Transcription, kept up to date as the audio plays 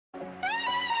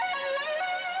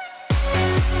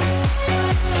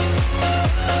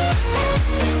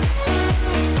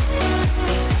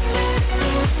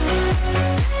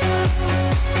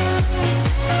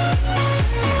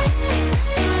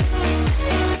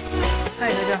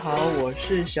家好，我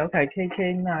是小凯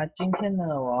KK。那今天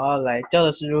呢，我要来教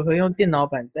的是如何用电脑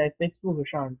版在 Facebook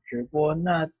上直播。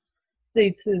那这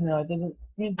一次呢，就是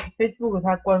因为 Facebook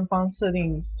它官方设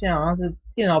定现在好像是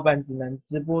电脑版只能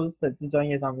直播粉丝专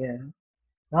页上面，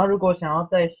然后如果想要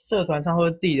在社团上或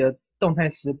者自己的动态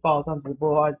时报上直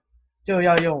播的话，就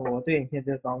要用我这个影片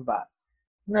这个方法。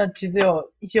那其实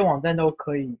有一些网站都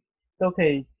可以，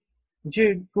你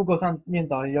去 Google 上面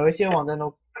找，有一些网站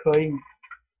都可以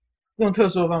用特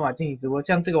殊的方法进行直播，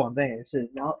像这个网站也是。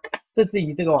然后这次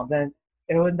以这个网站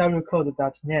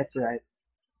lnwcode.net 来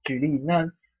举例，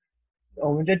那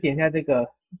我们就点一下这个，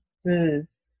是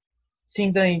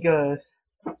新增一个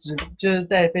就是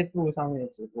在 Facebook 上面的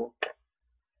直播，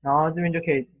然后这边就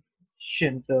可以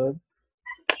选择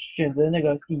那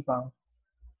个地方，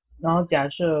然后假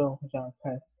设我想想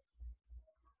看，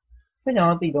分享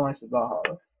到自己动态时报好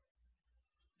了，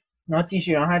然后继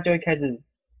续，然后它就会开始，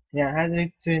你看它就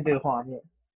出现这个画面，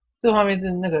这个画面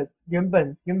是那个原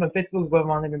本 Facebook 官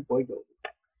方那边不会有的，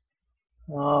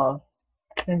然后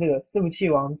像这个伺服器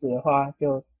网址的话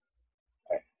就，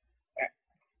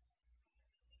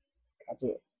卡住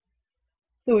了，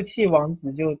伺服器网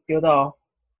址就丢到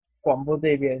广播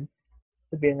这边，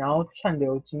然后串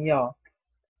流金钥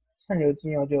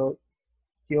就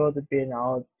丢到这边，然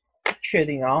后确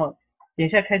定，然后点一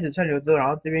下开始串流之后，然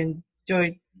后这边就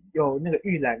会有那个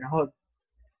预览，然后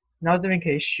这边可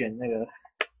以选那个，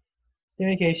这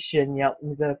边可以选你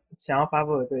的想要发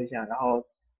布的对象，然后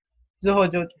之后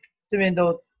就这边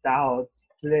都打好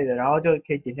之类的，然后就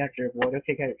可以点下直播，就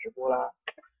可以开始直播啦。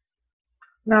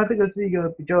那这个是一个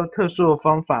比较特殊的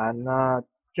方法，那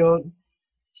就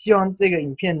希望这个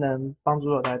影片能帮助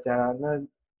到大家。那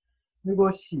如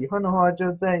果喜欢的话，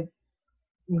就在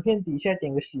影片底下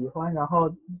点个喜欢，然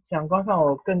后想观看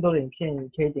我更多的影片，也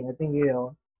可以点个订阅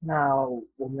哦。那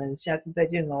我们下次再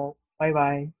见喽，拜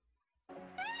拜。